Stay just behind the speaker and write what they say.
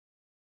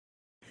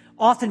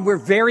often we're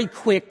very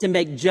quick to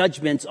make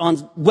judgments on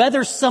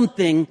whether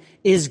something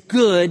is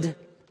good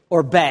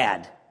or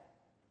bad.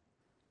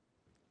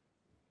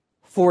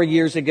 4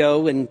 years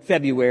ago in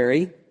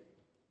February,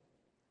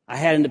 I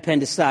had an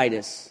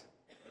appendicitis.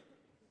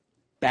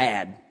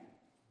 Bad.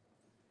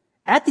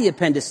 At the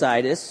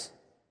appendicitis,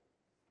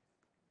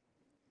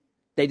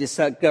 they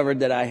discovered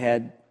that I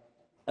had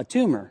a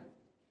tumor.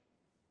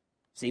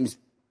 Seems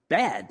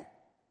bad.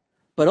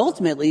 But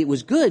ultimately, it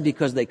was good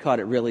because they caught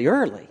it really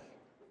early.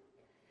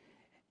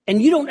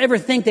 And you don't ever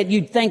think that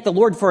you'd thank the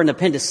Lord for an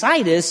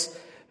appendicitis,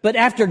 but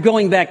after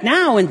going back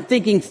now and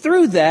thinking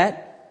through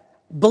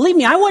that, believe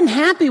me, I wasn't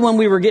happy when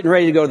we were getting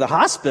ready to go to the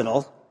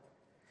hospital.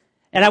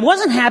 And I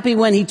wasn't happy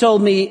when he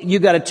told me, you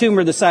got a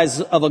tumor the size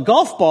of a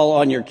golf ball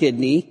on your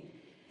kidney.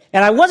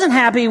 And I wasn't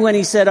happy when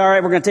he said, all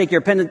right, we're going to take your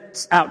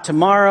appendix out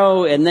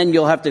tomorrow, and then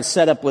you'll have to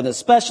set up with a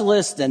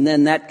specialist. And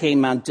then that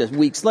came out just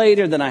weeks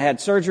later. Then I had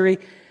surgery.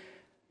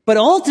 But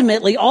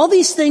ultimately, all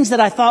these things that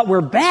I thought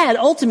were bad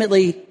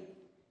ultimately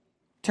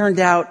turned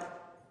out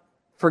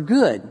for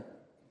good.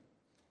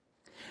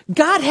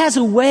 God has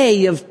a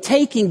way of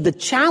taking the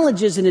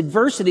challenges and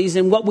adversities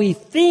and what we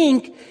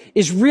think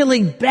is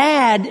really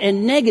bad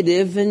and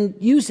negative and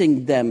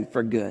using them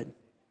for good.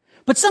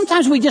 But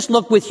sometimes we just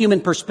look with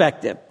human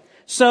perspective.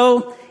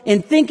 So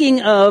in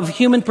thinking of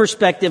human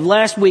perspective,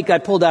 last week I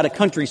pulled out a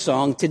country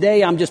song.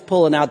 Today I'm just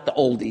pulling out the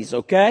oldies,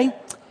 okay?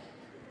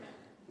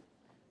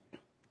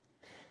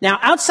 Now,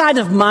 outside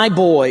of my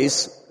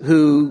boys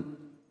who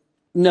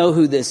know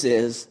who this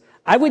is,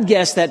 I would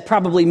guess that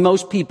probably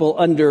most people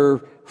under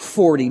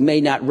 40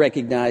 may not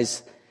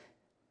recognize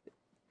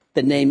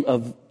the name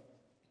of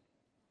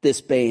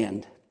this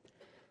band.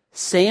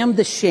 Sam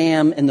the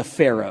Sham and the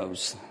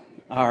Pharaohs.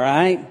 All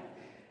right?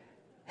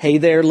 Hey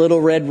there,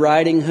 Little Red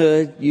Riding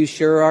Hood. You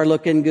sure are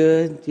looking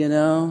good, you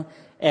know.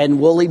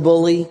 And Wooly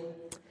Bully.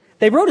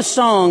 They wrote a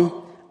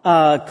song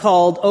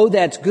called Oh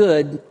That's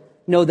Good,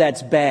 No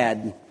That's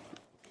Bad.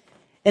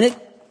 And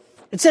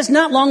it says,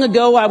 not long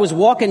ago I was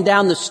walking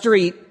down the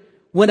street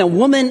when a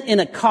woman in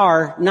a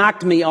car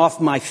knocked me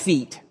off my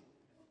feet.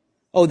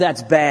 Oh,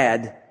 that's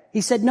bad.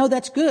 He said, no,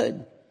 that's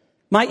good.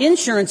 My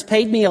insurance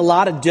paid me a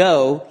lot of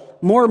dough,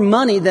 more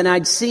money than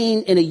I'd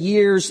seen in a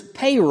year's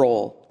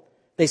payroll.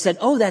 They said,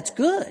 oh, that's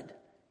good.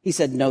 He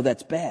said, no,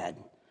 that's bad.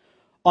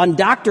 On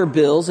doctor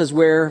bills is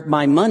where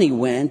my money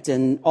went,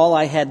 and all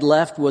I had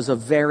left was a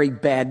very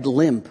bad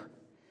limp.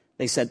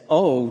 They said,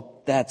 oh,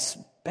 that's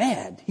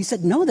bad. He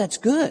said, no, that's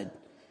good.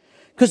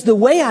 Because the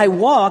way I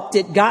walked,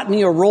 it got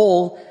me a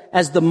role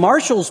as the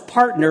marshal's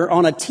partner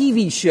on a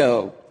TV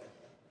show.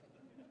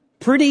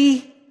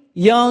 Pretty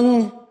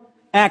young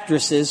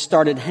actresses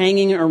started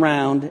hanging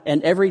around,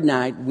 and every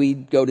night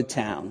we'd go to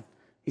town.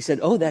 He said,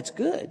 oh, that's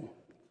good.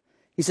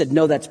 He said,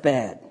 no, that's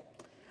bad.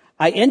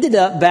 I ended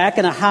up back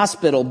in a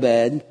hospital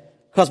bed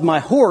because my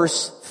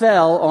horse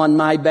fell on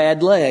my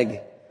bad leg.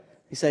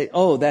 He said,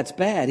 oh, that's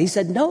bad. He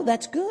said, no,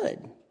 that's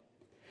good.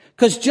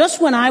 Because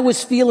just when I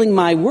was feeling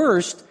my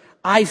worst,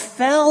 I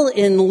fell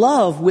in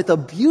love with a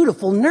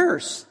beautiful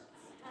nurse.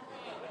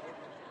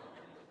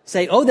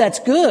 Say, oh, that's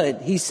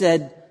good. He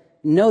said,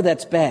 no,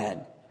 that's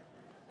bad.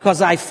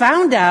 Because I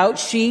found out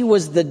she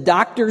was the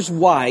doctor's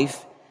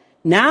wife.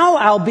 Now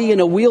I'll be in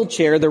a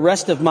wheelchair the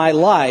rest of my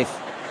life.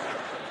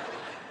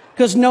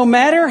 Because no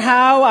matter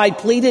how I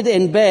pleaded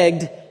and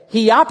begged,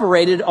 he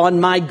operated on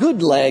my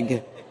good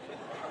leg.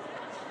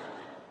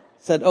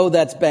 Said, oh,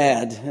 that's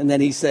bad. And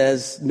then he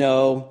says,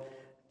 no,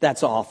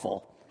 that's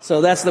awful.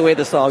 So that's the way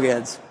the song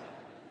ends.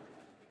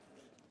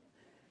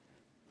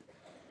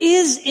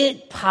 Is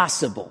it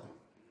possible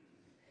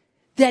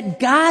that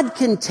God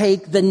can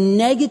take the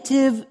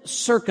negative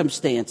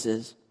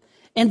circumstances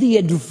and the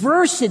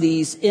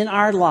adversities in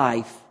our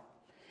life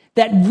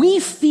that we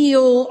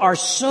feel are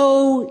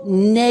so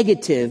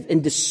negative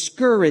and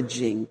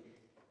discouraging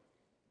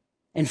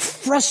and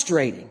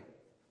frustrating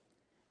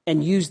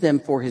and use them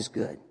for his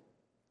good?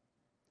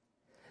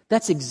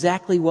 That's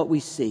exactly what we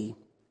see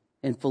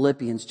in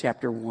Philippians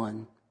chapter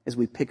 1 as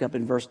we pick up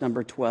in verse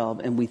number 12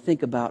 and we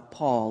think about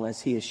Paul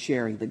as he is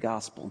sharing the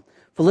gospel.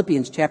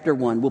 Philippians chapter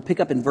 1, we'll pick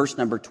up in verse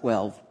number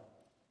 12.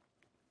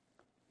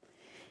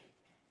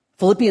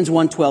 Philippians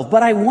 1:12,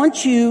 but I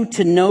want you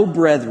to know,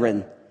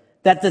 brethren,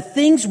 that the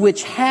things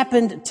which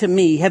happened to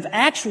me have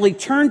actually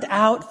turned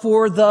out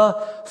for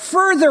the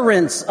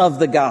furtherance of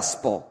the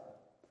gospel,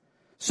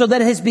 so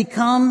that it has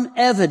become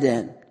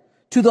evident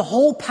to the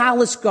whole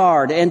palace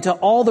guard and to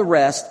all the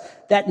rest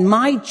that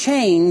my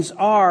chains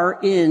are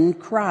in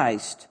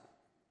Christ.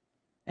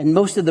 And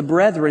most of the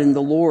brethren in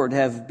the Lord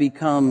have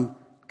become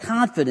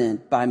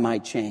confident by my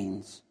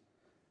chains,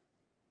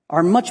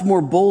 are much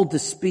more bold to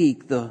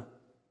speak the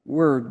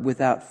word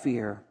without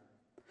fear.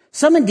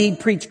 Some indeed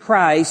preach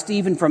Christ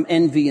even from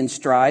envy and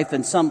strife,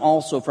 and some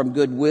also from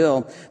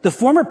goodwill. The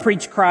former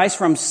preach Christ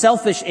from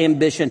selfish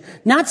ambition,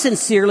 not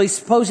sincerely,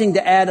 supposing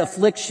to add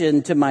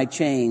affliction to my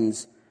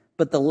chains,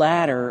 but the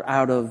latter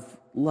out of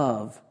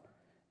love,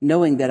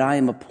 knowing that I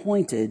am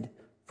appointed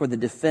for the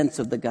defense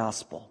of the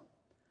gospel.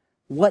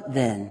 What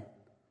then?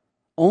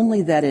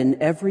 Only that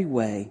in every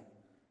way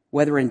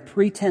whether in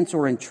pretense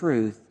or in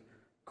truth,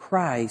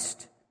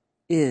 Christ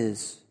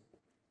is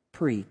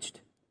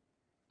preached.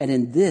 And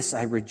in this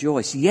I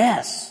rejoice.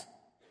 Yes,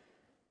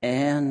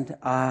 and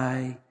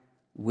I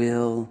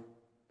will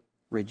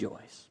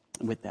rejoice.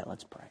 And with that,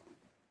 let's pray.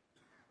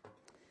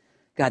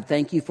 God,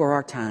 thank you for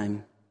our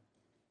time.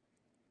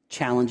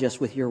 Challenge us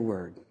with your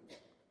word.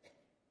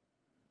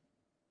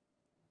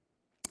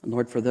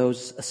 Lord, for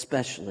those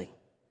especially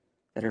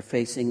that are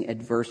facing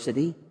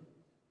adversity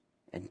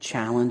and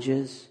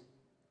challenges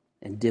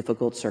and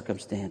difficult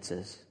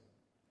circumstances,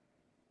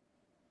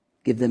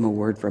 give them a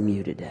word from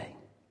you today.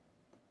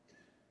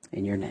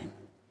 In your name,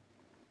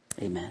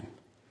 amen.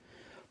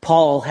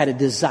 Paul had a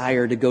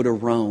desire to go to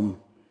Rome.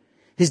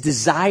 His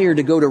desire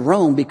to go to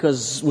Rome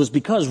was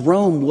because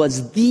Rome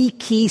was the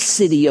key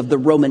city of the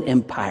Roman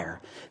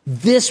Empire.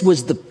 This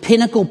was the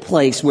pinnacle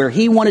place where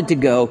he wanted to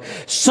go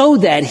so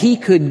that he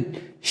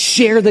could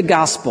share the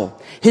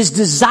gospel. His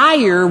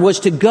desire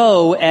was to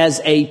go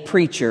as a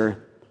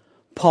preacher.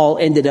 Paul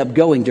ended up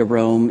going to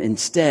Rome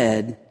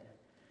instead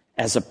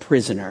as a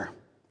prisoner.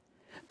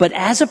 But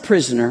as a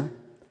prisoner,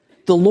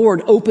 the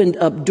Lord opened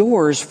up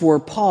doors for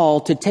Paul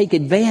to take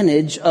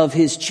advantage of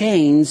his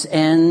chains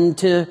and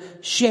to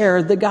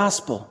share the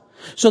gospel.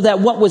 So that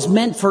what was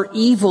meant for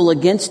evil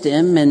against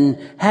him and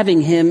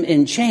having him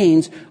in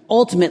chains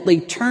ultimately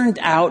turned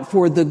out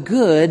for the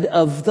good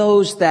of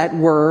those that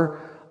were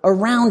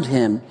around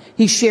him.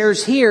 He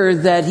shares here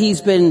that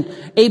he's been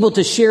able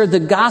to share the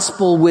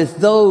gospel with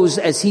those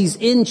as he's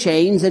in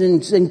chains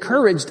and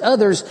encouraged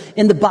others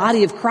in the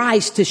body of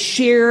Christ to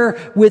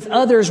share with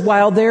others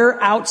while they're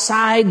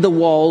outside the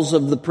walls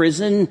of the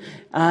prison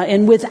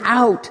and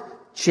without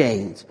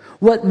chains.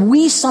 What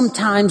we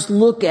sometimes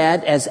look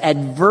at as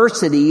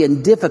adversity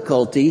and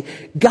difficulty,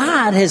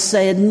 God has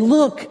said,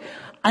 look,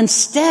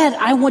 instead,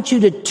 I want you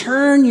to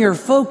turn your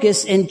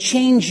focus and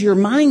change your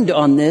mind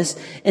on this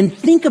and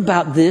think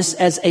about this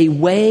as a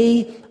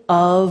way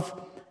of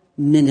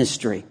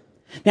ministry.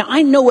 Now,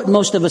 I know what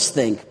most of us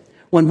think.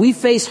 When we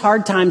face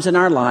hard times in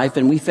our life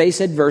and we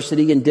face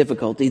adversity and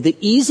difficulty, the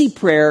easy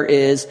prayer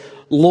is,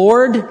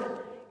 Lord,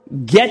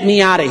 get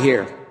me out of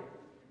here.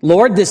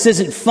 Lord, this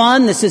isn't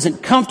fun. This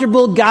isn't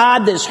comfortable. God,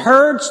 this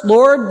hurts.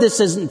 Lord, this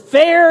isn't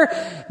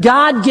fair.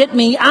 God, get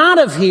me out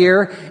of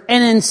here.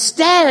 And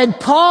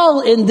instead,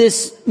 Paul in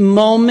this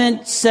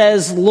moment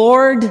says,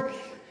 Lord,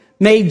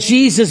 may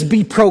Jesus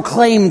be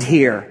proclaimed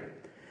here.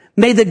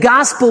 May the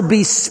gospel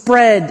be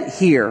spread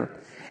here.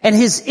 And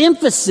his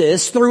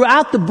emphasis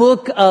throughout the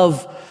book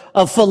of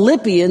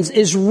Philippians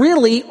is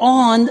really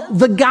on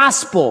the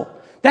gospel.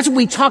 That's what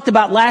we talked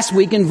about last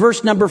week in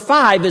verse number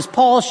 5 as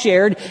Paul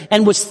shared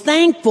and was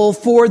thankful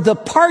for the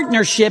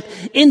partnership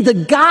in the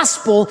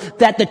gospel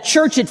that the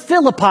church at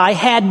Philippi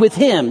had with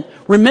him.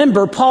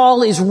 Remember,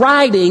 Paul is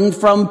writing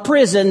from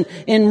prison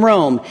in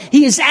Rome.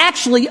 He is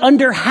actually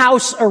under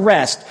house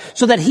arrest,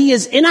 so that he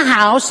is in a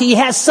house, he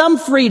has some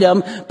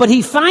freedom, but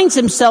he finds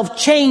himself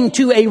chained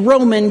to a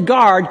Roman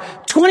guard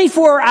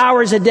 24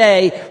 hours a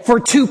day for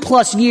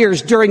 2+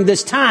 years during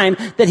this time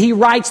that he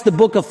writes the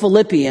book of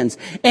Philippians.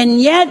 And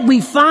yet we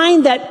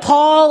find that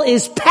Paul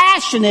is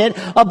passionate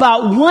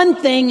about one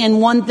thing and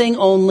one thing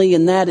only,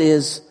 and that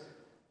is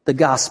the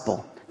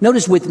gospel.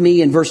 Notice with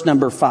me in verse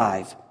number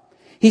 5.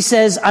 He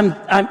says,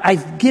 I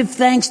give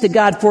thanks to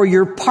God for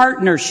your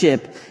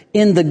partnership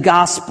in the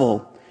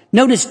gospel.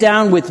 Notice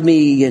down with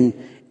me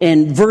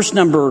in verse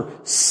number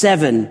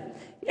 7,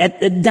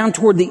 down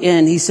toward the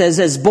end, he says,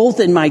 as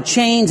both in my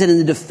chains and in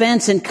the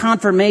defense and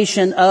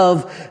confirmation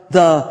of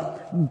the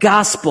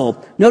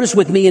gospel. Notice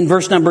with me in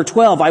verse number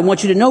 12, I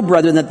want you to know,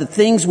 brethren, that the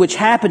things which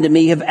happened to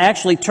me have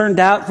actually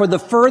turned out for the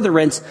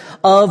furtherance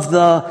of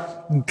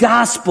the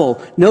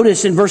gospel.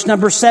 Notice in verse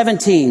number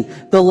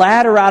 17, the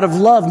latter out of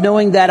love,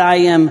 knowing that I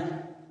am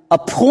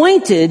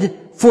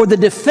appointed for the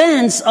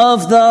defense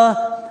of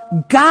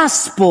the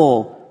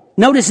gospel.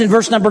 Notice in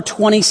verse number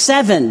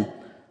 27,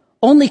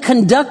 only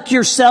conduct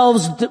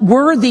yourselves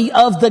worthy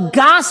of the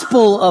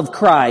gospel of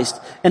Christ.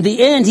 In the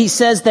end, he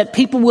says that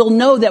people will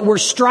know that we're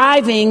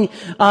striving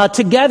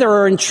together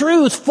or in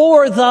truth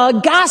for the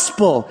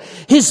gospel.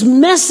 His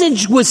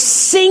message was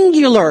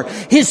singular.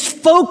 His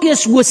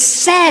focus was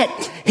set.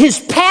 His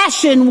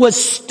passion was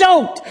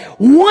stoked.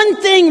 One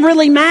thing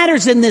really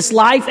matters in this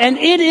life, and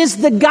it is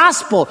the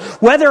gospel.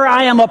 Whether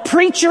I am a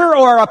preacher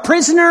or a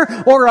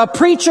prisoner or a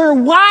preacher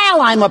while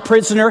I'm a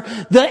prisoner,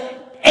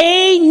 the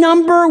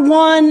number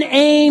one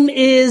aim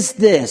is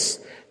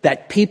this,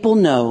 that people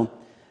know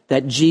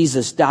that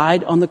Jesus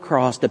died on the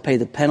cross to pay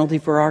the penalty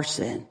for our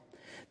sin,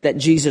 that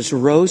Jesus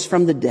rose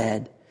from the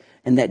dead,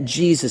 and that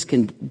Jesus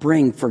can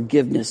bring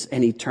forgiveness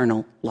and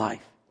eternal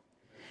life.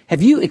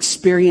 Have you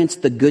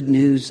experienced the good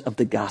news of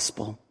the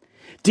gospel?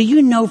 Do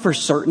you know for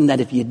certain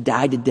that if you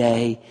die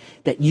today,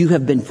 that you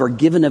have been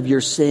forgiven of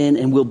your sin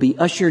and will be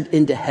ushered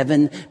into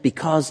heaven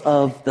because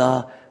of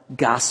the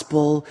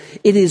gospel?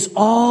 It is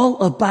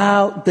all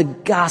about the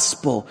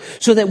gospel,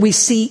 so that we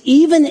see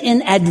even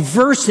in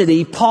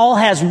adversity, Paul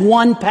has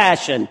one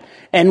passion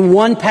and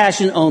one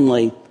passion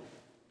only: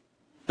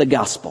 the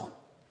gospel,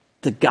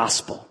 the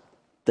gospel,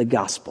 the the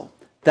gospel.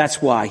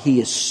 That's why he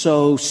is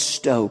so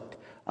stoked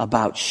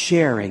about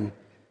sharing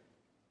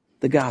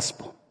the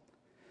gospel.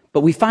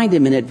 But we find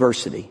him in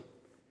adversity.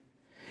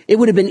 It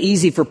would have been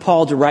easy for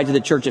Paul to write to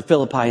the church at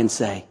Philippi and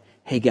say,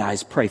 hey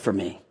guys, pray for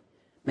me.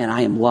 Man,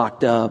 I am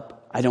locked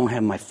up. I don't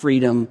have my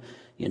freedom.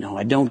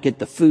 I don't get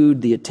the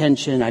food, the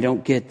attention. I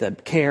don't get the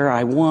care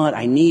I want,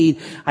 I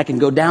need. I can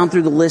go down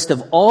through the list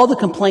of all the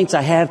complaints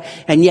I have.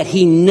 And yet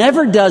he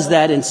never does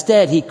that.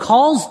 Instead, he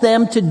calls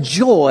them to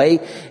joy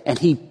and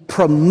he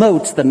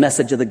promotes the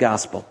message of the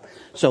gospel.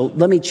 So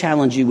let me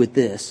challenge you with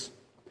this.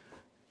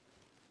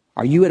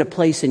 Are you at a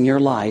place in your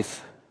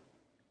life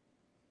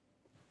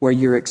where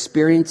you're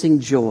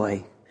experiencing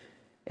joy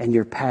and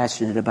you're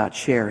passionate about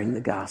sharing the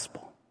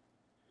gospel?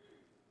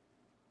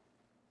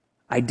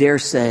 I dare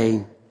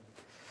say,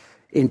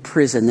 in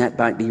prison, that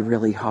might be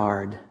really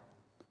hard,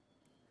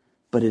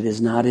 but it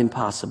is not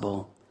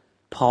impossible.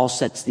 Paul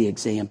sets the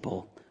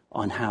example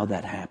on how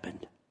that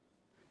happened.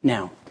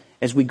 Now,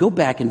 as we go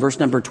back in verse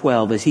number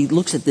 12, as he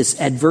looks at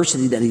this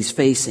adversity that he's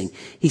facing,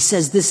 he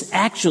says this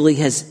actually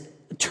has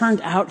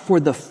turned out for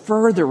the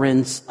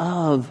furtherance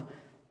of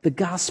the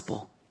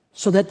gospel.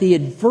 So that the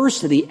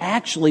adversity,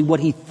 actually what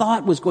he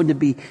thought was going to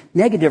be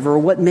negative, or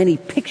what many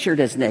pictured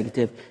as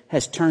negative,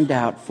 has turned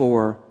out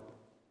for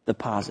the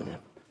positive.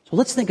 So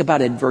let's think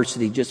about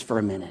adversity just for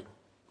a minute.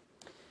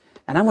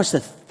 And I want us to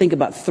think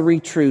about three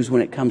truths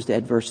when it comes to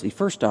adversity.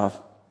 First off,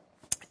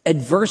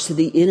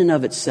 adversity in and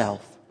of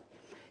itself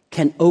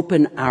can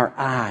open our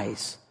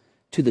eyes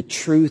to the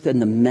truth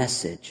and the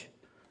message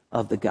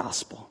of the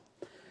gospel.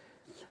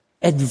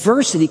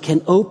 Adversity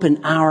can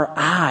open our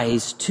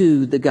eyes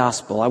to the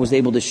gospel. I was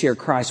able to share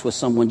Christ with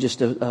someone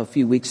just a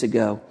few weeks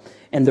ago.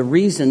 And the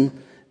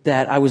reason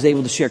that I was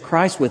able to share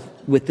Christ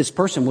with this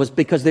person was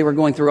because they were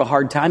going through a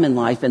hard time in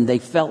life and they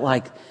felt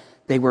like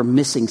they were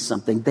missing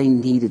something. They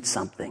needed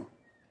something.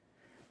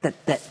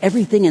 That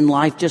everything in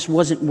life just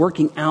wasn't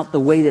working out the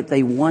way that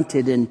they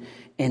wanted.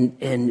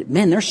 And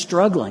man, they're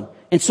struggling.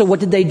 And so what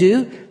did they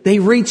do? They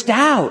reached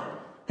out.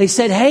 They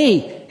said,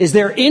 hey, is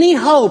there any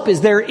hope?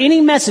 Is there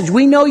any message?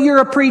 We know you're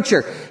a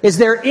preacher. Is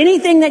there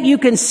anything that you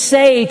can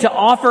say to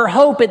offer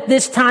hope at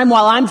this time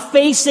while I'm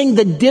facing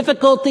the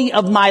difficulty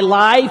of my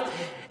life?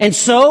 And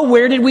so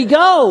where did we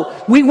go?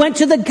 We went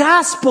to the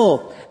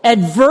gospel.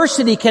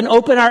 Adversity can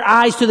open our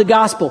eyes to the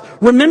gospel.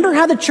 Remember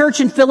how the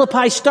church in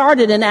Philippi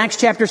started in Acts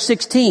chapter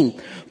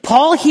 16.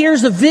 Paul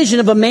hears a vision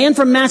of a man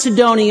from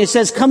Macedonia. He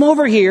says, come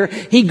over here.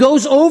 He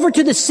goes over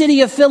to the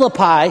city of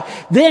Philippi.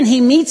 Then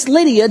he meets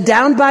Lydia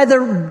down by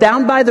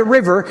the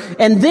river.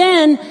 And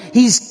then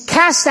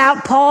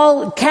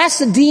Paul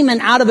casts a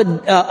demon out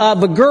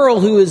of a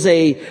girl who is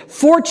a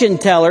fortune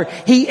teller.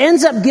 He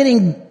ends up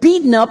getting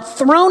beaten up,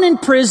 thrown in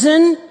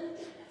prison.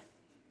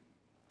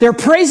 They're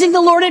praising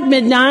the Lord at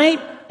midnight.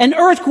 An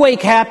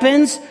earthquake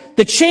happens.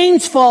 The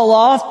chains fall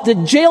off. The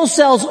jail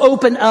cells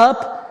open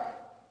up.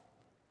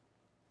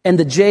 And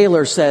the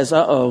jailer says,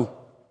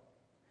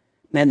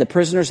 man, the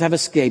prisoners have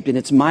escaped and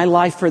it's my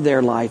life for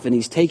their life. And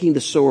he's taking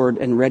the sword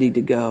and ready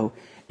to go.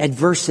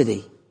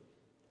 Adversity.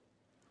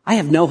 I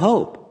have no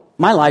hope.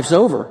 My life's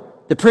over.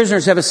 The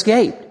prisoners have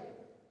escaped.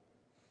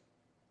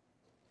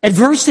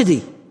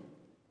 Adversity.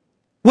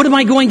 What am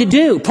I going to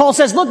do? Paul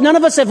says, look, none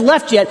of us have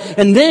left yet.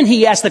 And then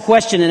he asks the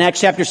question in Acts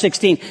chapter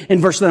 16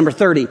 in verse number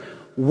 30.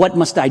 What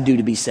must I do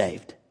to be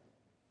saved?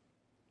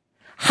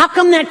 How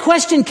come that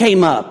question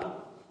came up?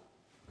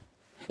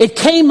 It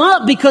came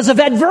up because of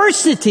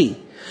adversity.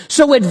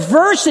 So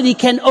adversity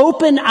can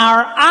open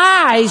our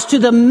eyes to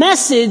the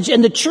message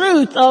and the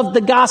truth of the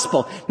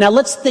gospel. Now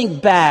let's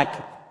think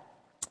back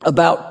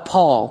about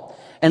Paul.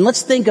 And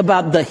let's think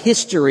about the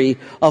history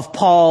of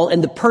Paul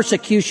and the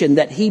persecution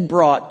that he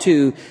brought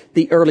to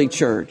the early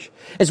church.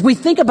 As we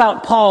think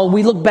about Paul,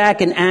 we look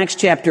back in Acts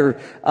chapter,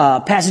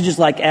 passages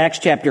like Acts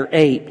chapter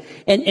 8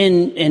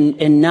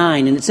 and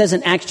 9. And it says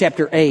in Acts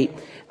chapter 8,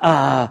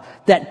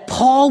 that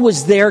Paul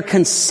was there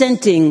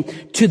consenting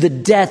to the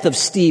death of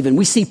Stephen.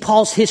 We see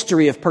Paul's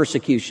history of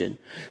persecution.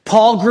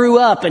 Paul grew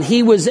up and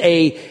he was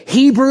a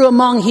Hebrew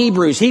among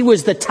Hebrews. He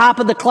was the top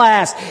of the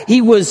class.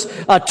 He was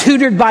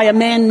tutored by a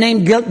man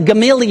named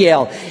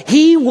Gamaliel.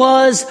 He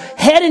was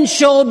head and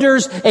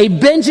shoulders a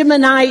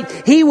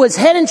Benjaminite. He was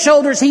head and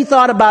shoulders, he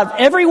thought, about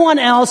everyone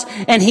else.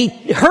 And he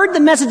heard the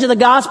message of the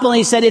gospel and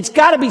he said, it's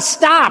got to be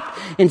stopped.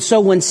 And so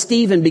when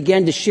Stephen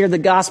began to share the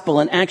gospel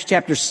in Acts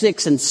chapter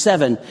 6 and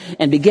 7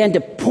 and began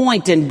to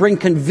point and bring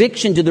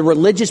conviction to the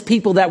religious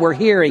people that were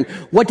hearing,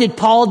 what did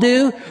Paul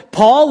do?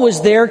 Paul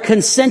was there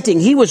consenting.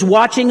 He was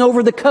watching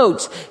over the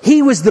coats.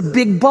 He was the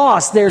big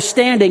boss there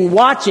standing,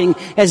 watching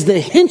as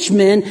the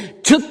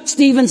henchmen took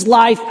Stephen's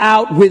life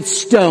out with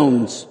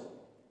stones.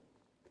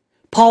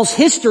 Paul's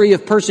history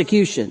of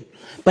persecution.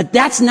 But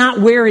that's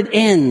not where it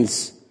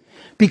ends.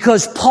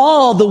 Because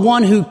Paul, the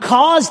one who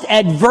caused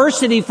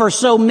adversity for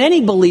so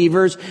many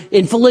believers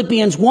in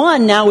Philippians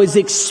 1, now is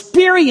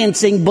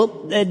experiencing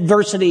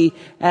adversity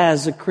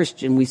as a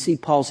Christian. We see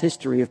Paul's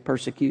history of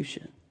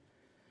persecution.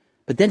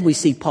 But then we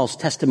see Paul's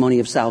testimony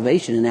of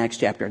salvation in Acts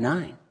chapter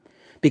 9.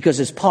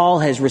 Because as Paul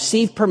has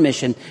received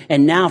permission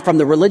and now from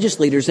the religious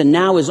leaders and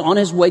now is on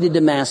his way to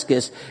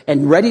Damascus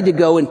and ready to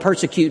go and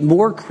persecute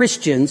more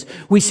Christians,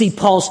 we see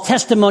Paul's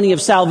testimony of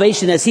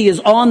salvation as he is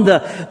on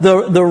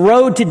the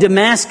road to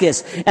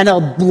Damascus, and a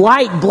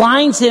light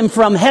blinds him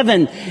from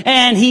heaven,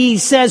 and he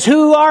says,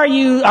 "Who are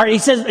you?" Or he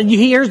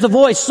hears the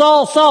voice,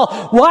 "Saul, Saul,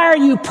 why are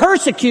you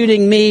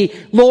persecuting me,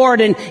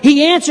 Lord?" And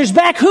he answers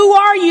back, "Who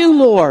are you,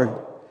 Lord?"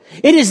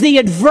 It is the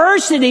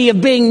adversity of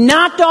being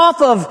knocked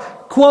off of,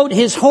 quote,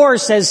 his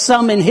horse, as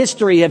some in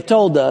history have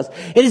told us.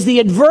 It is the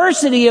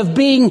adversity of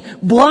being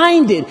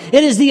blinded.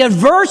 It is the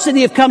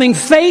adversity of coming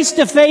face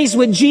to face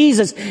with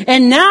Jesus.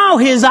 And now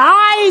his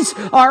eyes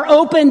are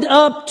opened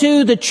up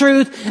to the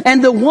truth.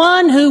 And the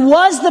one who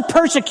was the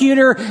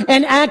persecutor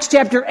in Acts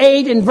chapter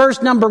 8 and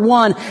verse number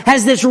 1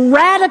 has this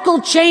radical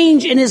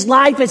change in his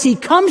life as he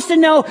comes to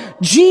know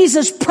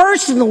Jesus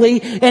personally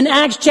in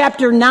Acts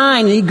chapter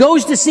 9. And he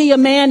goes to see a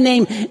man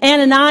named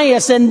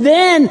Ananias. And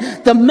then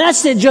the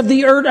message of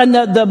the earth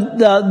and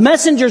the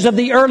messengers of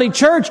the early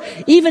church,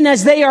 even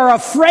as they are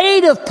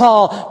afraid of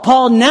Paul,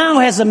 Paul now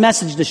has a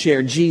message to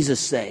share. Jesus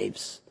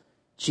saves.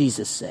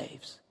 Jesus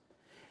saves.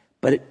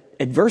 But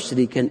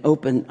adversity can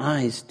open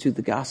eyes to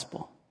the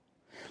gospel.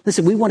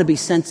 Listen, we want to be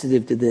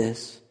sensitive to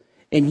this,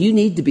 and you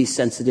need to be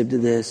sensitive to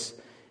this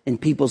in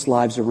people's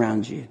lives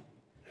around you.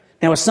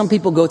 Now, as some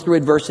people go through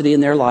adversity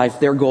in their life,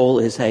 their goal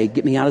is, hey,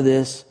 get me out of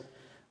this,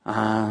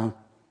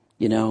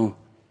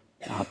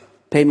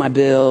 pay my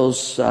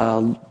bills,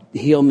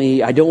 heal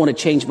me. I don't want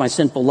to change my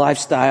sinful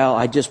lifestyle.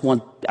 I just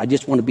want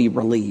to be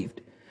relieved.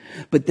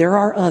 But there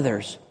are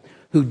others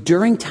who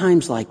during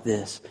times like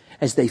this,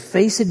 as they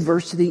face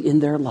adversity in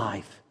their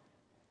life,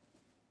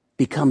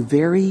 become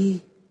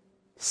very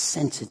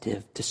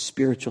sensitive to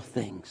spiritual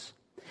things.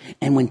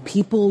 And when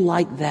people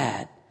like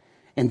that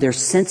and their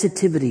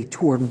sensitivity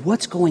toward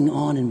what's going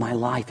on in my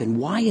life and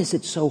why is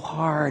it so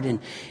hard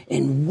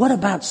and what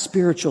about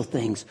spiritual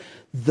things,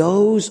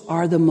 those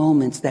are the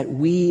moments that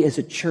we as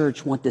a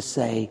church want to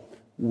say,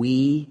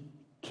 we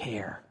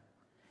care.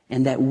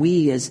 And that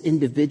we as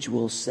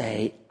individuals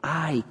say,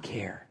 I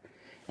care.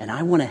 And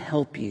I want to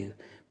help you.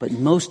 But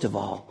most of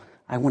all,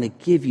 I want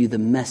to give you the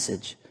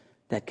message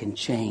that can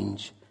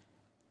change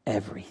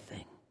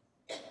everything.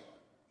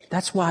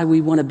 That's why we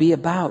want to be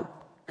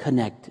about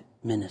Connect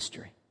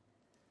Ministry.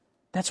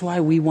 That's why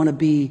we want to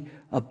be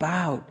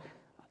about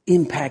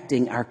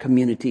impacting our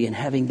community and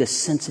having the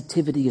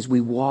sensitivity as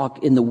we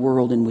walk in the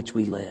world in which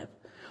we live.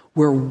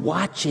 We're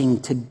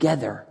watching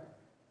together.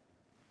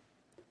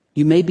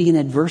 You may be in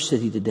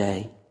adversity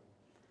today.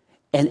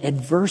 And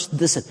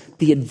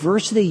the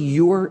adversity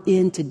you're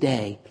in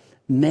today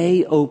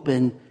may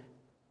open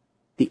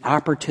the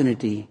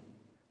opportunity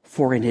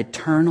for an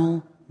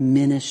eternal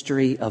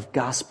ministry of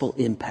gospel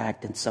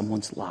impact in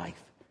someone's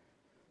life.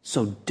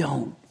 So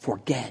don't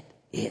forget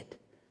it.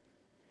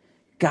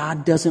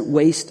 God doesn't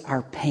waste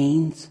our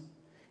pains.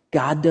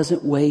 God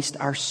doesn't waste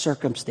our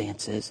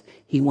circumstances.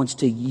 He wants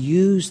to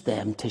use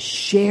them to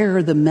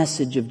share the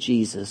message of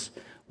Jesus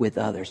with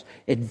others.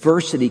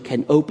 Adversity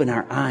can open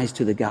our eyes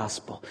to the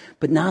gospel.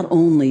 But not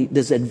only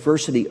does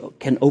adversity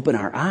can open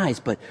our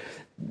eyes, but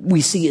we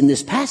see in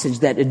this passage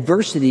that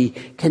adversity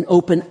can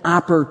open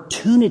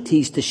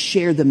opportunities to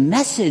share the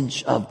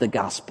message of the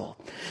gospel.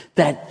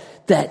 That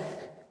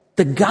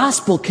the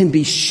gospel can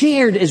be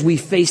shared as we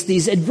face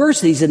these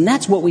adversities, and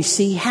that's what we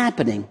see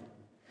happening.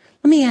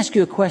 Let me ask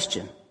you a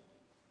question.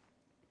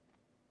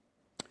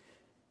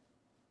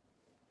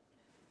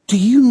 Do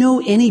you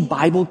know any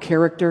Bible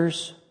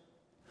characters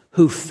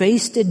who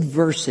faced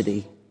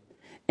adversity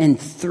and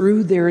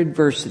through their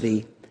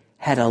adversity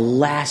had a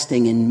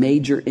lasting and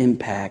major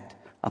impact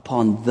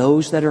upon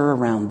those that are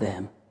around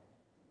them?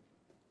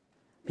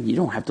 I mean, you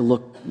don't have to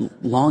look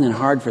long and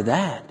hard for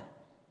that.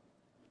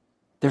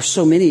 There's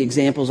so many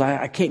examples.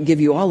 I can't give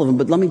you all of them,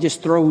 but let me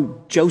just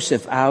throw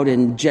Joseph out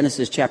in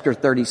Genesis chapter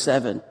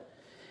 37.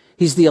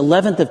 He's the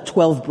 11th of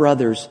 12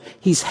 brothers.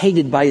 He's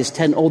hated by his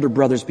 10 older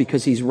brothers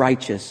because he's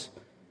righteous.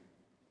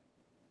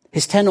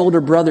 His 10 older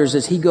brothers,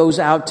 as he goes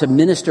out to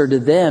minister to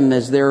them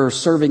as they're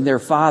serving their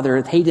father,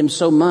 hate him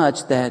so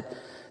much that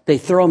they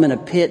throw him in a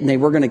pit and they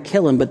were going to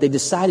kill him, but they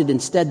decided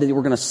instead that they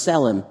were going to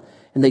sell him.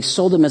 And they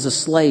sold him as a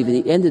slave, and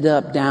he ended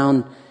up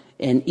down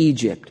in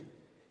Egypt.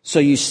 So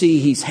you see,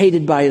 he's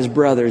hated by his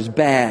brothers,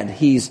 bad.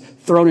 He's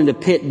thrown into a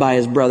pit by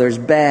his brothers,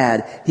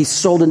 bad. He's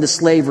sold into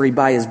slavery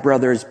by his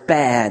brothers,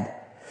 bad.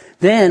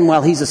 Then,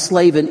 while he's a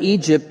slave in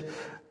Egypt,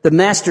 the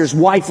master's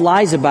wife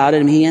lies about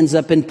him. He ends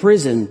up in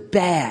prison,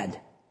 bad.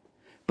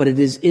 But it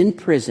is in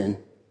prison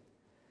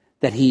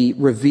that he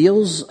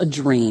reveals a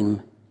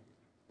dream.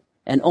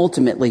 And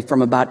ultimately,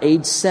 from about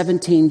age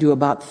 17 to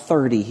about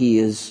 30,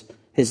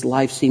 his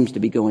life seems to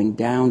be going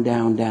down,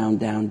 down, down,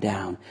 down,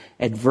 down.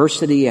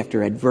 Adversity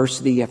after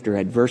adversity after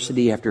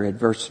adversity after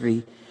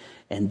adversity.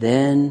 And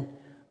then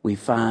we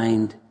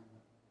find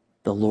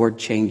the Lord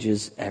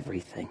changes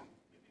everything.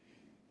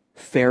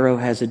 Pharaoh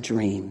has a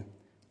dream.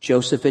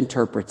 Joseph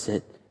interprets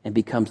it and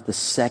becomes the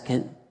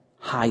second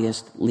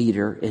highest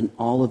leader in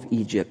all of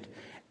Egypt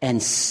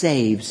and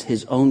saves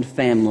his own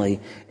family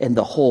and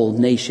the whole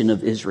nation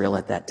of Israel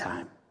at that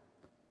time.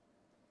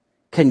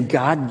 Can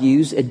God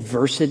use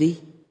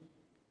adversity?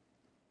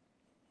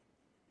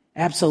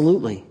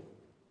 Absolutely.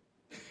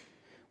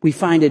 We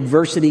find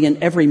adversity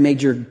in every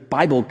major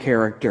Bible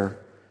character.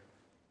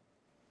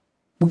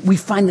 We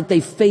find that they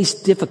face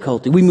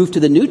difficulty. We move to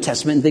the New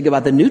Testament and think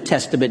about the New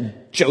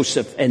Testament,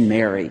 Joseph and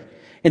Mary,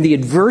 and the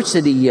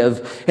adversity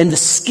and the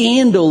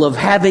scandal of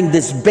having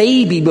this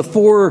baby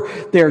before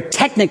they're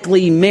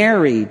technically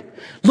married.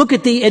 Look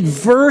at the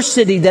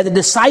adversity that the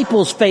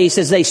disciples face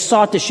as they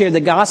sought to share the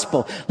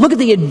gospel. Look at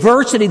the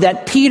adversity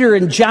that Peter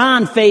and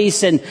John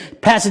face in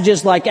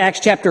passages like Acts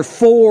chapter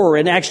 4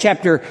 and Acts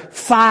chapter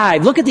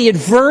 5. Look at the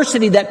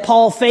adversity that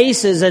Paul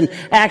faces in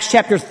Acts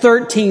chapter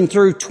 13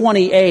 through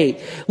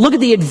 28. Look at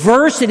the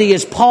adversity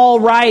as Paul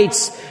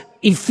writes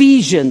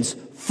Ephesians,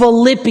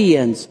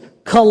 Philippians,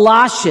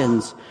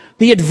 Colossians.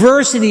 The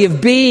adversity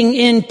of being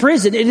in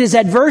prison. It is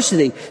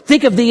adversity.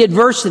 Think of the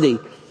adversity.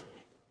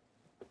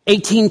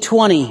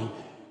 1820,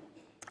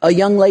 a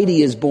young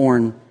lady is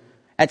born.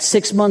 At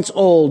 6 months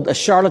old, at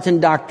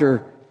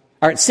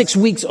 6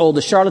 weeks old,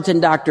 a charlatan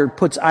doctor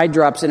puts eye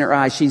drops in her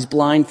eyes. She's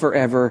blind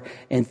forever.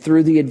 And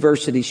through the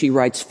adversity, she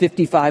writes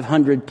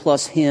 5,500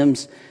 plus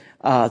hymns,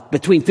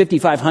 between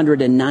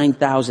 5,500 and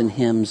 9,000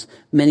 hymns.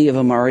 Many of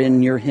them are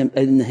in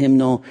the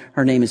hymnal.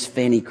 Her name is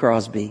Fanny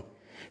Crosby.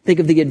 Think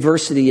of the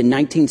adversity in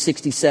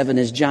 1967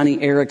 as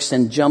Johnny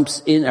Erickson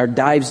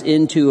dives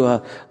into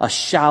a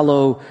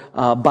shallow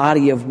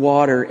body of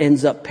water,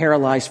 ends up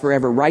paralyzed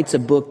forever, writes a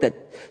book that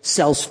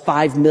sells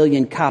 5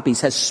 million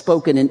copies, has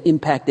spoken and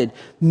impacted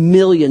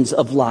millions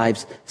of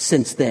lives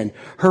since then.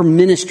 Her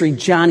ministry,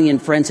 Johnny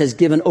and Friends, has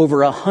given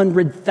over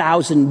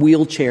 100,000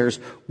 wheelchairs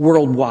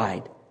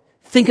worldwide.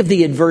 Think of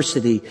the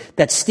adversity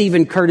that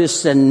Stephen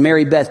Curtis and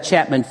Mary Beth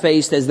Chapman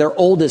faced as their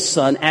oldest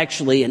son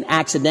actually and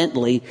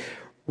accidentally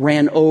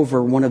ran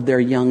over one of their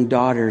young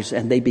daughters,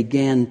 and they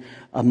began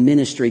a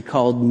ministry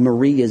called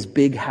Maria's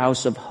Big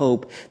House of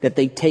Hope, that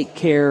they take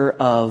care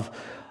of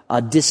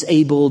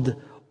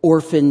disabled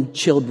orphan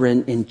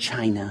children in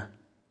China.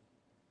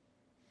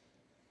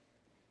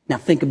 Now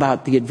think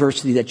about the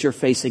adversity that you're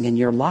facing in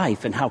your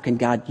life, and how can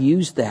God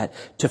use that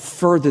to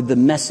further the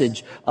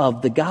message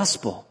of the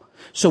gospel?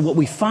 So what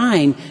we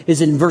find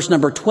is in verse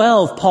number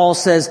 12, Paul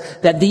says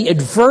that the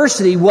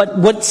adversity,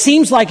 what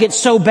seems like it's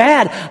so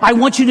bad, I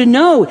want you to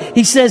know,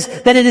 he says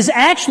that it is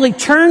actually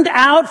turned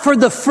out for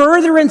the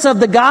furtherance of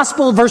the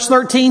gospel, verse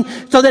 13,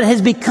 so that it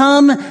has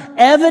become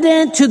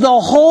evident to the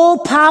whole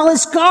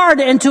palace guard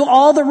and to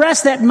all the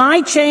rest that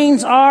my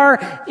chains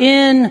are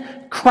in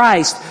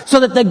Christ, so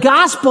that the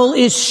gospel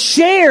is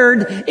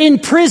shared in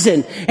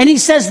prison. And he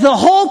says the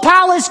whole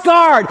palace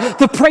guard,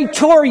 the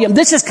praetorium,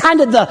 this is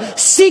kind of the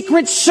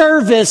secret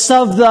service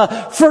of the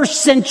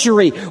first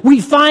century.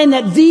 We find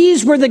that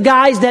these were the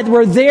guys that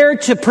were there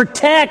to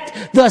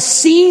protect the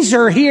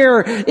Caesar here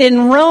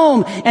in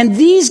Rome. And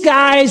these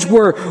guys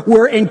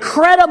were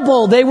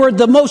incredible. They were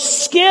the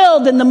most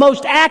skilled and the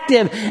most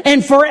active.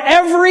 And for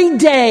every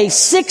day,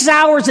 6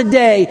 hours a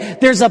day,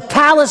 there's a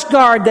palace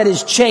guard that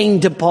is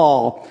chained to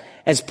Paul.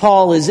 As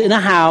Paul is in a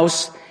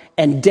house,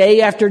 and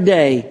day after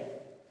day,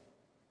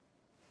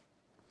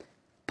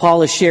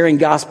 Paul is sharing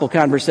gospel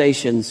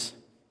conversations.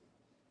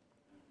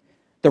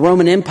 The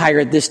Roman Empire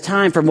at this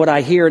time, from what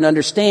I hear and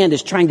understand,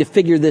 is trying to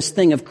figure this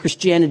thing of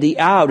Christianity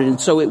out. And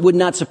so it would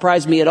not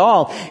surprise me at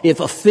all if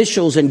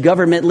officials and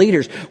government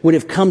leaders would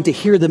have come to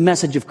hear the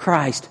message of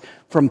Christ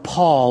from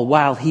Paul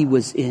while he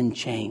was in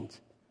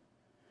chains.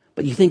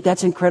 But you think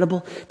that's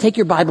incredible? Take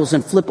your Bibles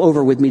and flip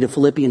over with me to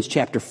Philippians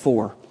chapter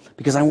 4.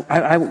 Because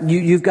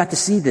you've got to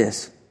see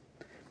this.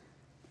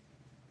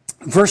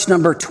 Verse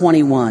number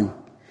 21.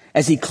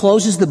 As he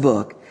closes the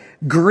book,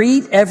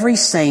 greet every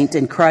saint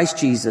in Christ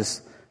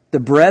Jesus. The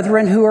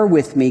brethren who are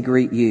with me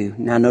greet you.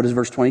 Now notice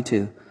verse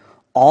 22.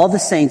 All the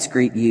saints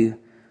greet you,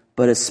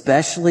 but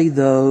especially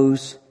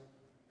those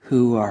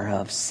who are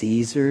of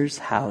Caesar's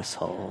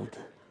household.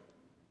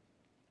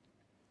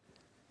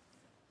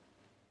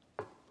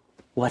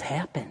 What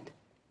happened?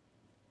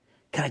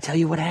 Can I tell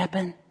you what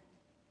happened?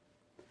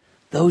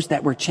 Those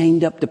that were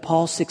chained up to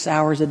Paul 6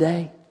 hours a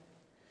day,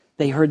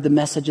 they heard the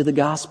message of the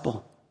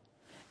gospel.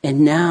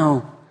 And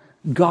now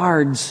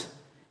guards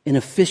and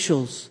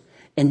officials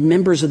and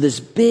members of this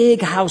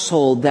big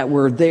household that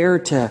were there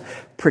to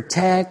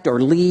protect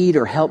or lead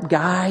or help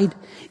guide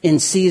in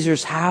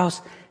Caesar's house,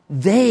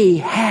 they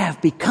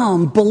have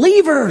become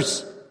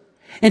believers.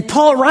 And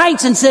Paul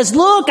writes and says,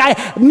 look,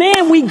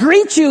 we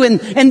greet you,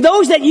 and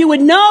those that you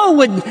would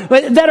know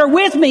that are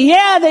with me,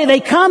 they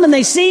come and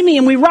they see me,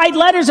 and we write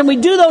letters and we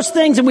do those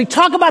things and we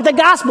talk about the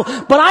gospel.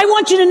 But I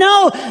want you to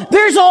know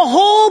there's a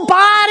whole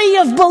body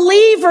of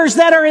believers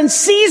that are in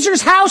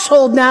Caesar's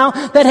household now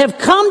that have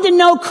come to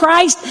know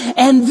Christ,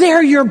 and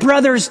they're your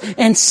brothers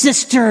and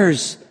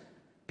sisters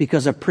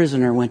because a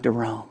prisoner went to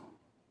Rome.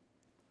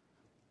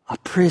 A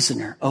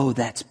prisoner. Oh,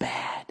 that's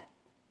bad.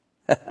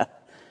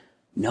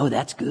 No,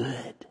 that's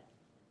good.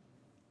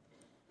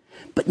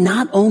 But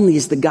not only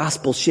is the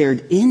gospel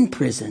shared in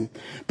prison,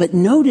 but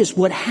notice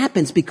what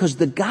happens because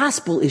the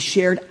gospel is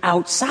shared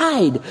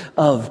outside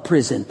of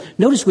prison.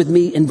 Notice with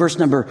me in verse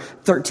number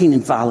 13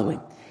 and following.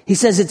 He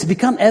says it's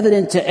become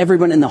evident to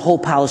everyone in the whole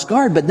palace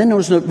guard, but then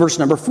notice verse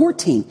number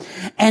 14.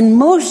 And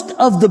most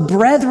of the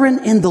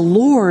brethren in the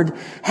Lord,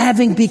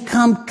 having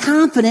become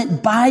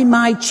confident by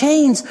my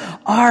chains,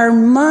 are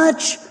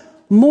much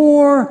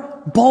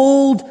more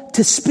bold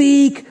to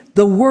speak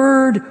the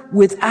word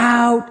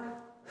without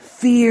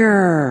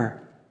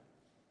fear.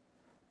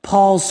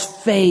 Paul's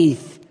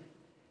faith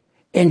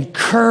and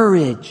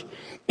courage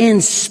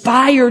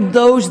inspired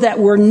those that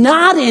were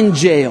not in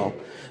jail,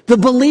 the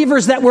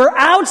believers that were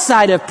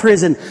outside of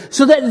prison,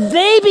 so that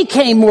they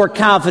became more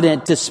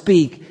confident to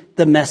speak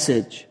the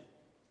message.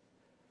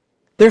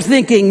 They're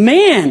thinking,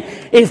 man,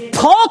 if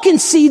Paul can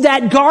see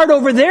that guard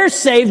over there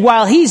saved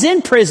while he's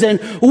in prison,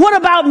 what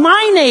about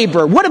my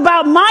neighbor? What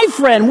about my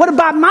friend? What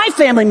about my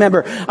family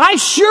member? I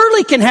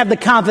surely can have the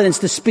confidence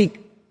to speak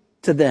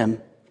to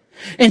them.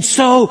 And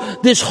so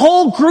this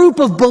whole group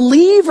of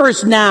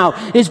believers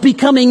now is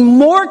becoming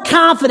more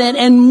confident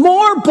and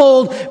more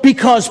bold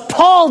because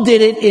Paul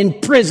did it in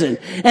prison.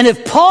 And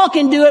if Paul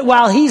can do it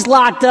while he's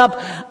locked up,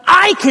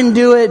 I can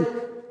do it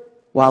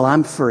while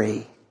I'm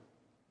free.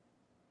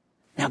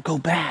 Now go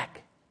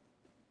back.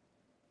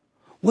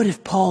 What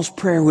if Paul's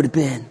prayer would have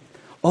been,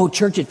 oh,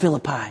 church at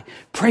Philippi,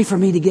 pray for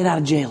me to get out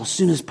of jail as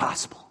soon as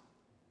possible?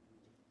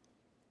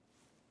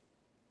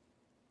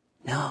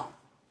 No.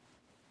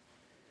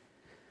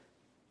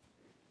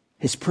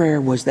 His prayer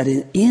was that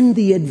in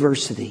the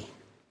adversity,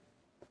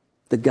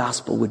 the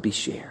gospel would be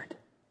shared.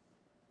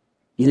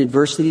 In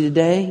adversity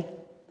today,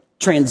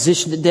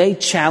 transition today,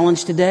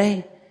 challenge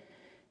today,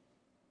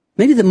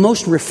 maybe the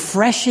most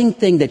refreshing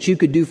thing that you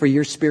could do for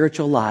your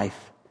spiritual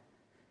life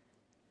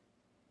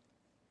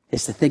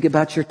is to think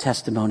about your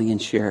testimony and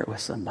share it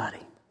with somebody.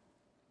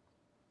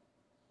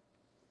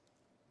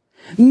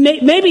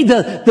 Maybe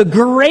the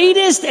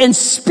greatest and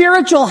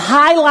spiritual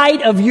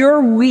highlight of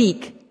your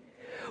week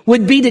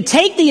would be to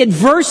take the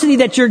adversity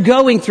that you're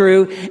going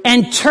through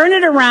and turn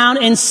it around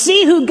and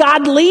see who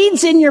God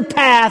leads in your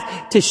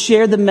path to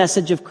share the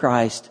message of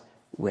Christ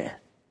with.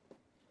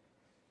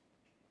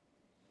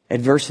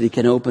 Adversity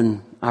can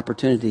open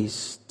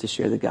opportunities to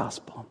share the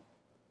gospel.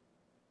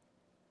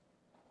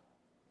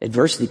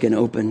 Adversity can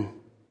open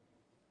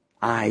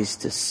eyes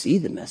to see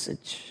the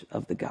message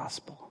of the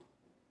gospel.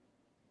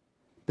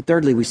 But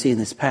thirdly, we see in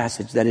this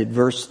passage that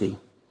adversity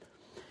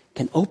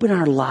can open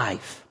our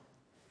life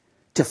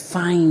to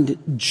find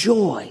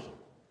joy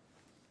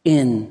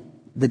in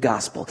the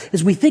gospel.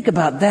 As we think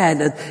about that,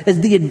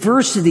 as the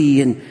adversity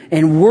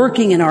and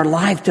working in our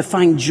life to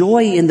find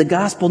joy in the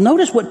gospel,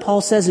 notice what Paul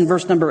says in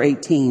verse number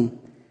 18.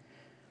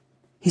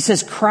 He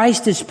says,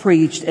 Christ is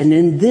preached, and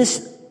in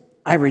this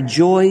I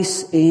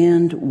rejoice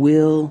and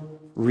will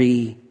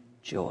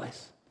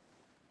rejoice.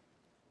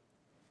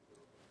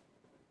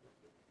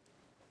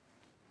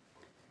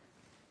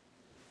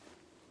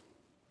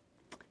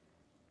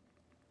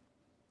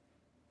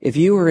 If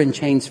you were in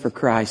chains for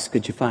Christ,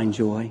 could you find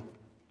joy?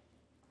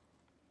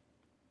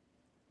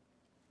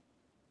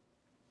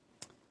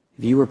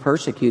 If you were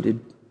persecuted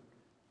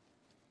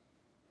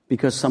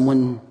because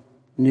someone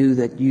knew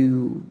that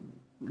you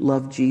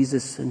loved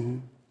Jesus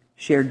and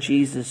shared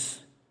Jesus,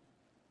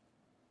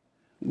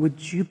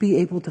 would you be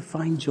able to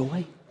find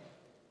joy?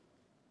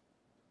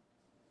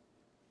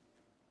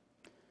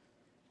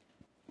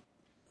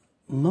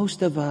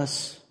 Most of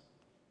us,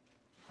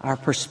 our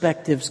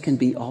perspectives can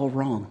be all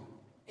wrong.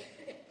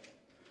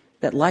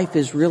 That life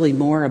is really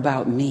more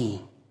about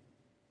me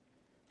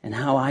and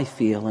how I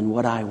feel and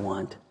what I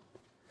want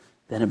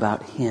than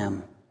about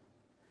Him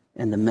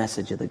and the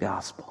message of the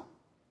gospel.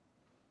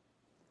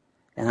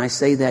 And I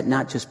say that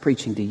not just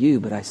preaching to you,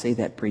 but I say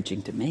that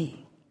preaching to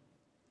me.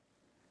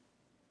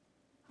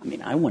 I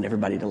mean, I want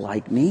everybody to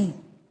like me.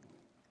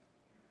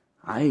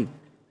 I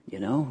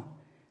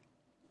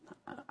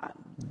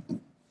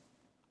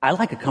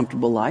like a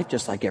comfortable life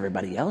just like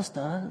everybody else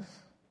does.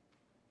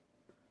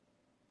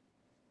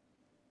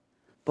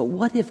 But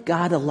what if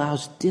God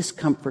allows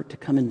discomfort to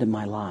come into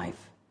my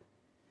life?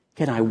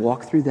 Can I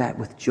walk through that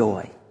with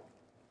joy?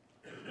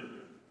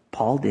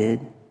 Paul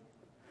did.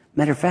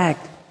 Matter of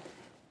fact,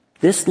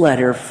 this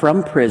letter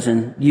from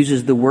prison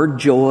uses the word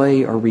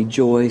joy or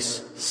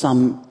rejoice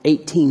some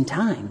 18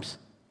 times.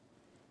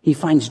 He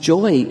finds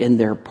joy in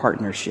their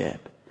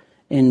partnership.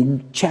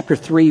 In chapter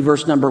 3,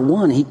 verse number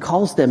 1, he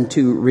calls them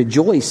to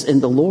rejoice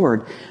in the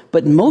Lord.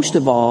 But most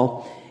of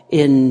all,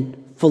 in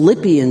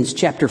Philippians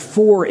chapter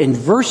 4 and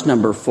verse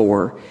number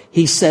 4,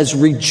 he says,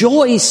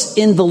 rejoice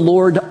in the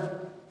Lord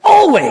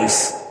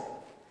always.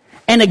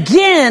 And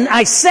again,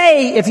 I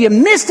say, if you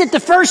missed it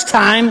the first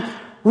time,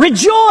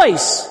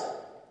 rejoice.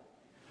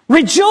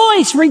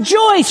 Rejoice,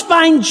 rejoice,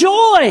 find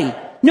joy,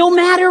 no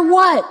matter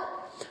what.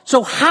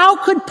 So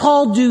how could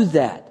Paul do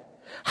that?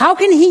 How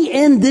can he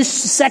end this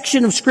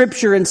section of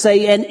Scripture and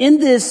say, and in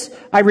this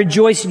I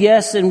rejoice,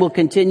 yes, and will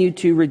continue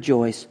to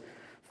rejoice?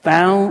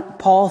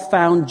 Paul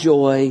found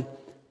joy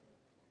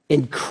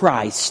in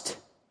Christ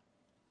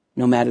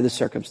no matter the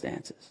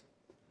circumstances.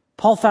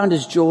 Paul found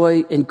his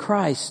joy in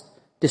Christ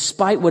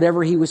despite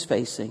whatever he was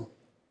facing.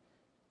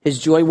 His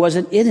joy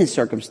wasn't in his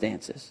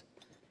circumstances.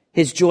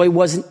 His joy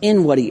wasn't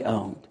in what he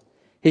owned.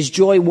 His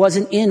joy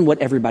wasn't in what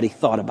everybody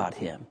thought about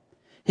him.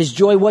 His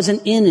joy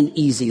wasn't in an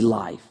easy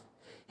life.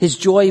 His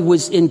joy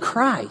was in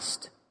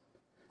Christ.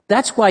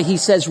 That's why he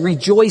says,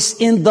 rejoice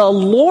in the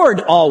Lord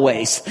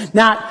always.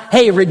 Not,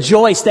 hey,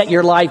 rejoice that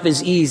your life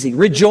is easy.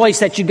 Rejoice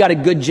that you got a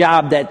good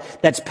job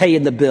that's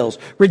paying the bills.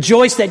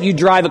 Rejoice that you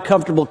drive a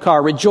comfortable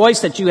car.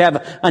 Rejoice that you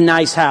have a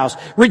nice house.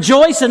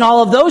 Rejoice in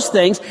all of those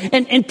things.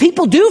 And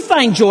people do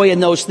find joy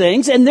in those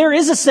things. And there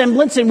is a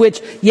semblance in which,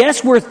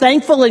 yes, we're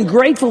thankful and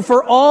grateful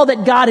for all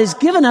that God has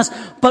given us.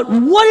 But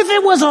what if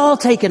it was all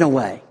taken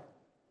away?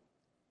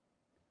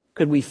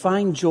 Could we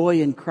find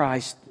joy in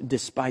Christ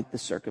despite the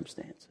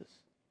circumstances?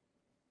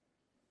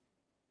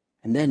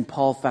 And then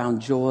Paul found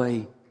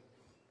joy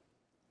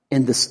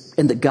in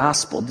the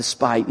gospel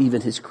despite even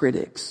his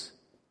critics.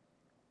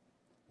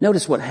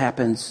 Notice what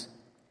happens.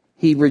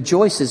 He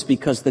rejoices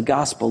because the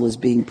gospel is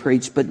being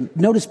preached. But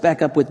notice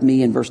back up with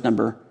me in verse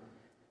number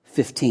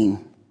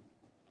 15.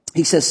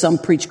 He says, some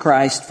preach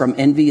Christ from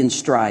envy and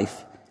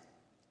strife.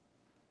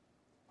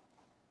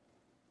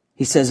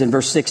 He says in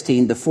verse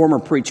 16, the former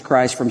preach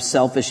Christ from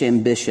selfish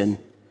ambition,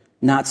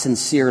 not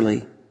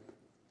sincerely,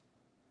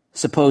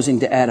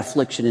 supposing to add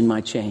affliction in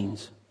my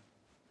chains.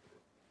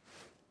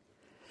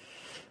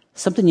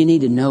 Something you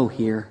need to know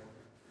here.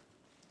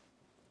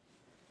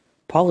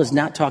 Paul is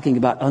not talking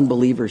about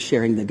unbelievers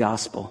sharing the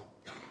gospel.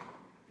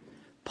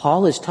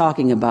 Paul is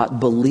talking about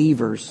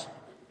believers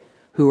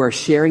who are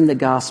sharing the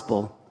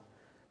gospel,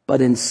 but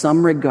in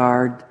some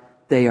regard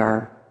they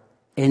are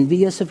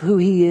envious of who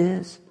he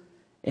is,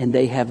 and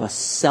they have a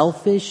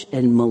selfish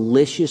and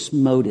malicious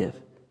motive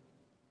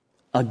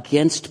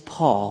against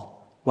Paul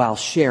while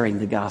sharing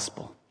the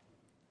gospel.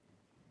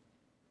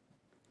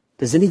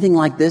 Does anything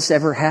like this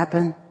ever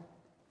happen?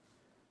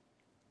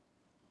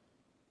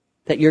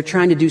 That you're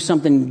trying to do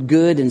something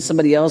good and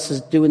somebody else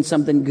is doing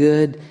something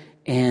good,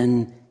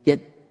 and yet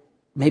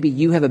maybe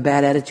you have a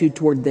bad attitude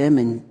toward them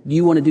and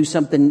you want to do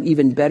something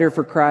even better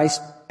for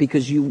Christ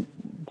because you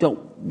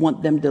don't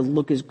want them to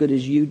look as good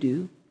as you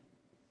do?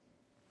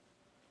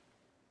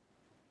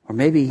 Or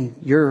maybe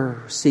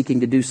you're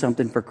seeking to do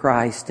something for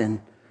Christ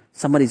and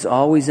somebody's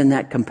always in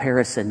that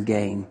comparison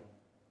game.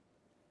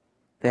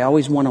 They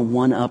always want to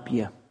one-up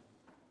you.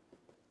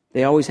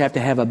 They always have to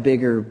have a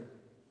bigger,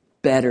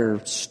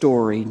 better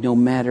story, no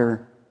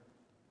matter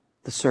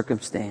the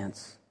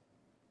circumstance.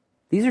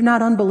 These are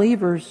not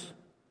unbelievers.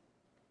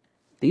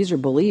 These are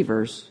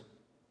believers.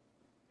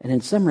 And in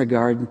some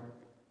regard,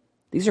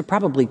 these are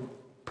probably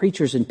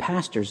preachers and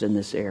pastors in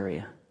this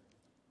area.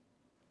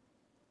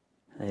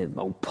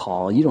 Oh,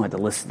 Paul, you don't have to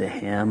listen to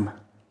him.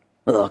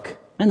 Look,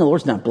 and the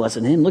Lord's not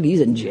blessing him. Look,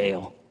 he's in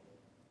jail.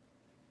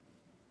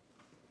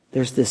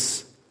 There's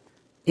this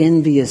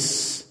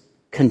envious,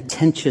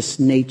 contentious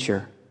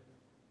nature.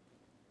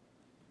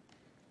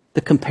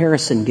 The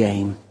comparison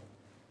game.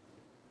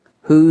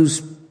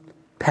 Whose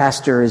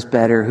pastor is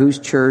better? Whose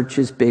church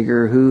is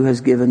bigger? Who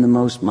has given the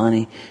most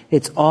money?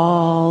 It's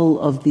all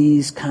of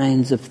these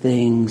kinds of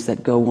things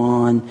that go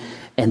on,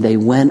 and they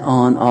went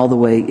on all the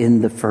way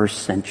in the first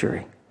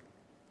century.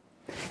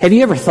 Have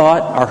you ever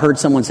thought or heard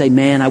someone say,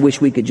 man, I wish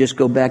we could just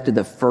go back to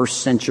the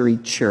first century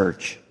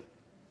church?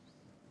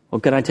 Well,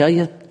 can I tell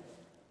you?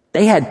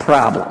 They had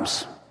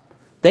problems.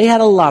 They had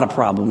a lot of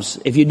problems.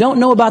 If you don't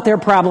know about their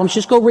problems,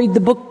 just go read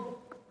the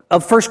book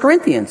of 1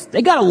 Corinthians.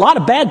 They got a lot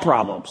of bad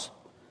problems.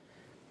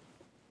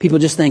 People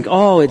just think,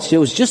 oh, it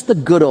was just the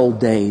good old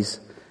days.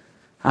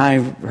 I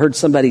heard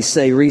somebody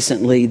say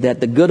recently that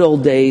the good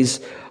old days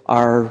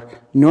are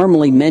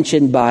normally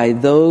mentioned by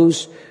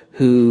those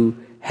who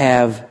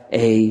have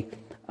a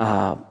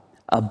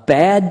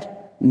bad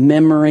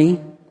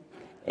memory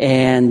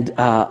and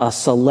a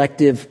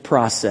selective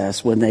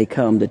process when they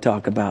come to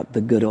talk about the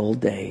good old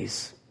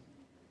days.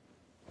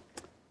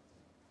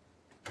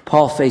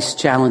 Paul faced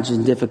challenge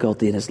and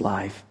difficulty in his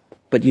life.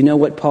 But you know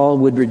what Paul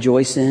would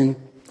rejoice in?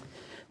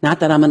 Not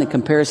that I'm in a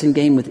comparison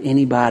game with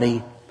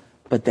anybody,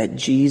 but that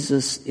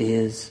Jesus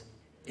is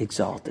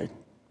exalted.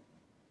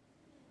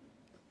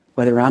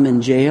 Whether I'm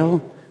in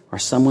jail or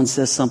someone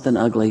says something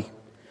ugly.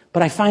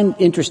 But I find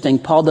interesting,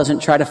 Paul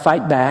doesn't try to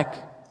fight back.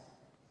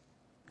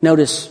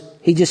 Notice,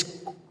 he just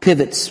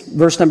pivots.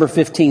 Verse number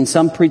 15,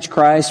 some preach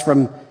Christ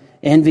from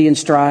envy and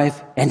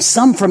strife, and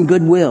some from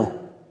goodwill.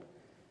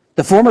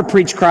 The former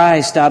preach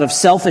Christ out of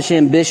selfish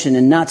ambition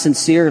and not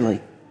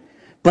sincerely,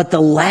 but the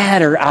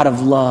latter out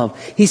of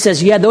love. He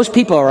says, yeah, those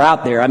people are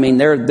out there. I mean,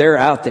 they're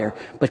out there.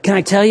 But can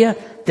I tell you,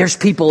 there's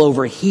people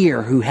over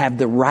here who have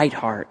the right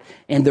heart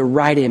and the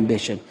right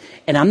ambition.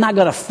 And I'm not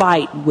going to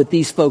fight with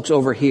these folks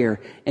over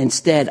here.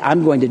 Instead,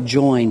 I'm going to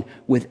join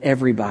with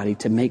everybody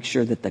to make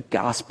sure that the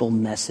gospel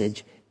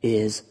message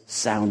is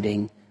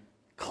sounding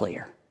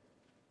clear.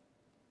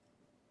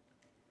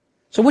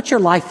 So what's your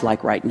life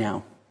like right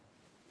now?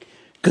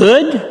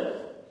 Good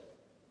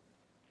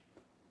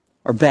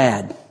or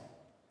bad?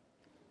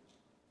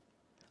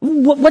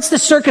 What's the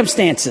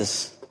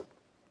circumstances?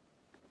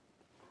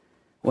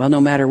 Well,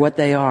 no matter what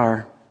they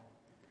are,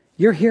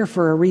 you're here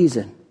for a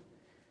reason.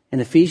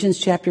 And Ephesians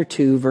chapter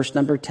 2, verse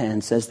number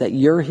 10 says that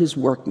you're his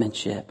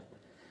workmanship,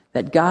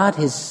 that God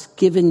has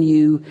given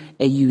you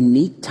a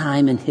unique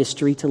time in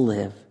history to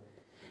live.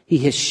 He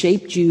has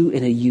shaped you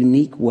in a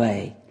unique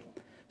way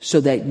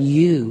so that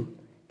you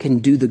can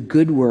do the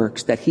good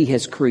works that he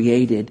has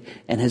created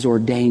and has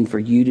ordained for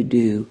you to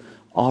do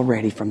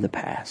already from the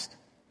past.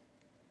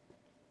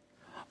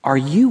 Are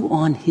you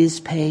on his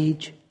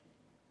page?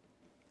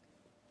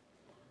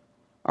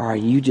 Or are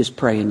you just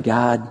praying,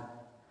 God,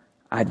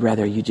 I'd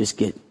rather you just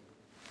get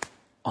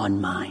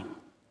on mine?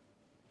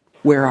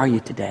 Where are you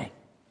today?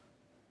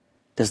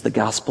 Does the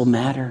gospel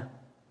matter?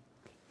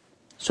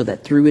 So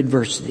that through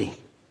adversity,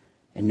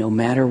 and no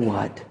matter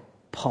what,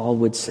 Paul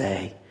would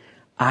say,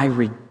 I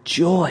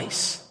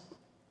rejoice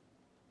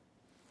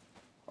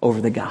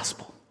over the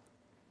gospel.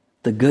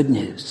 The good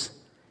news.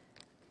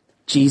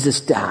 Jesus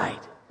died.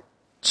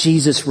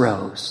 Jesus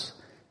rose.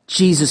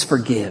 Jesus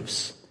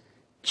forgives.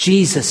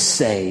 Jesus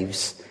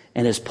saves.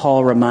 And as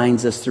Paul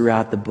reminds us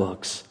throughout the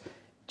books,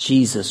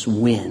 Jesus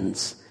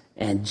wins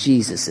and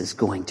Jesus is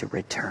going to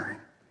return.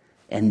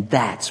 And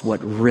that's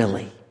what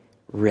really,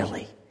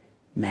 really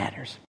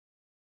matters.